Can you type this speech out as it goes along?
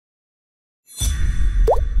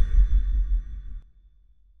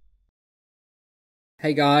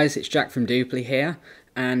Hey guys, it's Jack from Dupli here,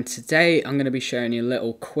 and today I'm going to be showing you a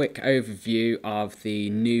little quick overview of the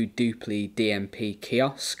new Dupli DNP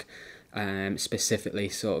Kiosk, specifically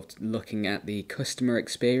sort of looking at the customer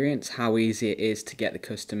experience, how easy it is to get the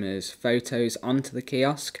customers' photos onto the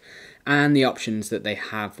kiosk, and the options that they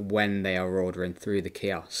have when they are ordering through the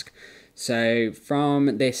kiosk. So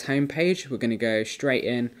from this homepage, we're going to go straight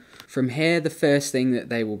in. From here, the first thing that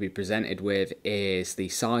they will be presented with is the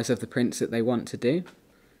size of the prints that they want to do.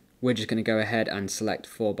 We're just going to go ahead and select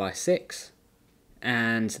 4x6.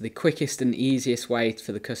 And the quickest and easiest way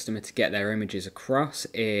for the customer to get their images across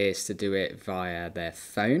is to do it via their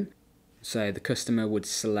phone. So the customer would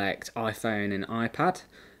select iPhone and iPad.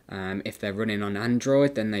 If they're running on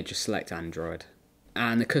Android, then they just select Android.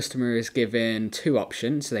 And the customer is given two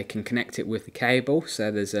options. They can connect it with the cable, so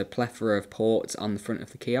there's a plethora of ports on the front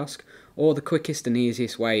of the kiosk, or the quickest and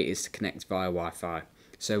easiest way is to connect via Wi-Fi.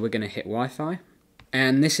 So we're going to hit Wi-Fi,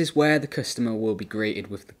 and this is where the customer will be greeted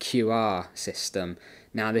with the QR system.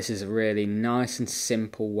 Now this is a really nice and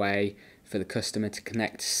simple way for the customer to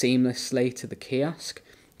connect seamlessly to the kiosk.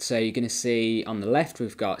 So you're going to see on the left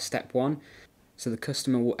we've got step 1. So the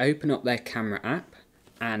customer will open up their camera app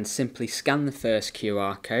and simply scan the first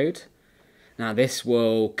QR code. Now this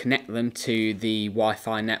will connect them to the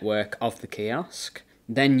Wi-Fi network of the kiosk.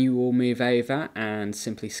 Then you will move over and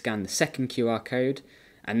simply scan the second QR code,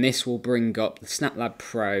 and this will bring up the SnapLab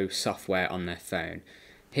Pro software on their phone.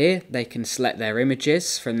 Here they can select their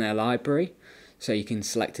images from their library, so you can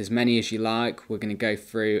select as many as you like. We're going to go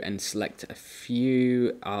through and select a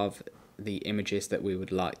few of the images that we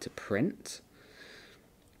would like to print.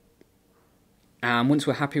 And once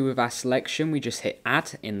we're happy with our selection, we just hit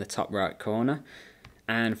add in the top right corner,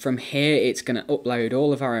 and from here it's going to upload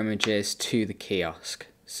all of our images to the kiosk.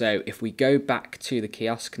 So if we go back to the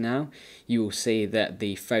kiosk now, you will see that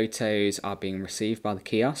the photos are being received by the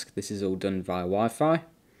kiosk. This is all done via Wi-Fi.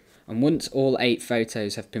 And once all 8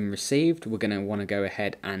 photos have been received, we're going to want to go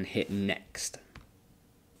ahead and hit next.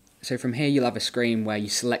 So from here you'll have a screen where you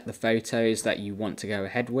select the photos that you want to go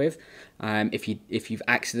ahead with. If you've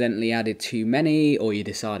accidentally added too many, or you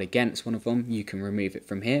decide against one of them, you can remove it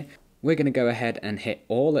from here. We're going to go ahead and hit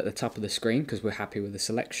all at the top of the screen because we're happy with the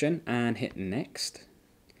selection, and hit next.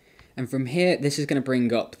 And from here, this is going to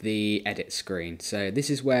bring up the edit screen. So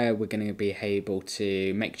this is where we're going to be able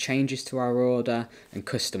to make changes to our order and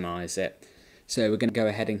customize it. So we're going to go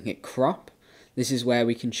ahead and hit crop. This is where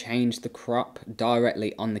we can change the crop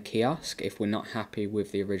directly on the kiosk if we're not happy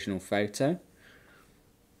with the original photo.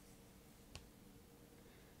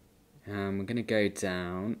 And we're going to go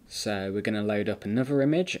down, so we're going to load up another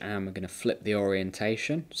image and we're going to flip the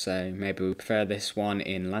orientation. So maybe we prefer this one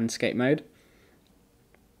in landscape mode.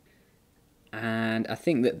 And I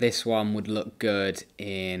think that this one would look good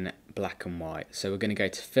in black and white. So we're going to go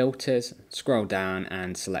to filters, scroll down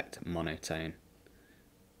and select monotone.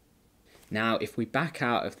 Now if we back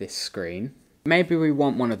out of this screen, maybe we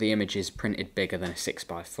want one of the images printed bigger than a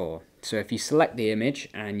 6x4. So if you select the image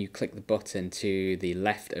and you click the button to the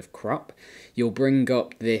left of crop, you'll bring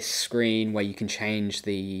up this screen where you can change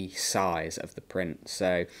the size of the print.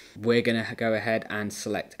 So we're going to go ahead and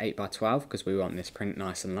select 8x12 because we want this print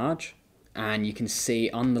nice and large. And you can see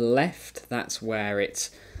on the left, that's where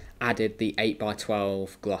it's added the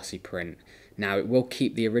 8x12 glossy print. Now it will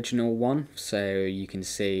keep the original one, so you can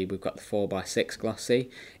see we've got the 4x6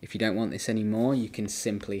 glossy. If you don't want this anymore, you can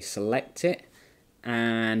simply select it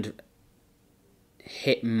and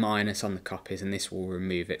hit minus on the copies, and this will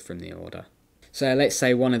remove it from the order. So let's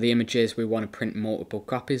say one of the images we want to print multiple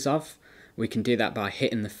copies of. We can do that by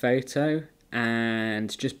hitting the photo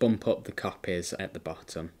and just bump up the copies at the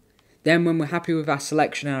bottom. Then when we're happy with our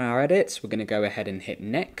selection and our edits, we're going to go ahead and hit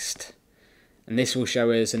next. And this will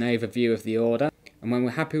show us an overview of the order. And when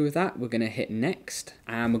we're happy with that, we're going to hit next.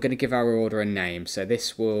 And we're going to give our order a name. So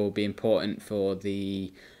this will be important for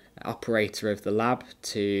the operator of the lab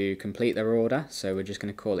to complete their order. So we're just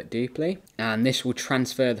going to call it Dupli. And this will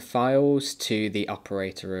transfer the files to the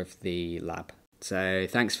operator of the lab. So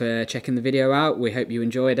thanks for checking the video out. We hope you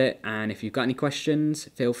enjoyed it. And if you've got any questions,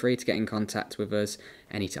 feel free to get in contact with us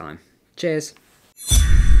anytime. Cheers.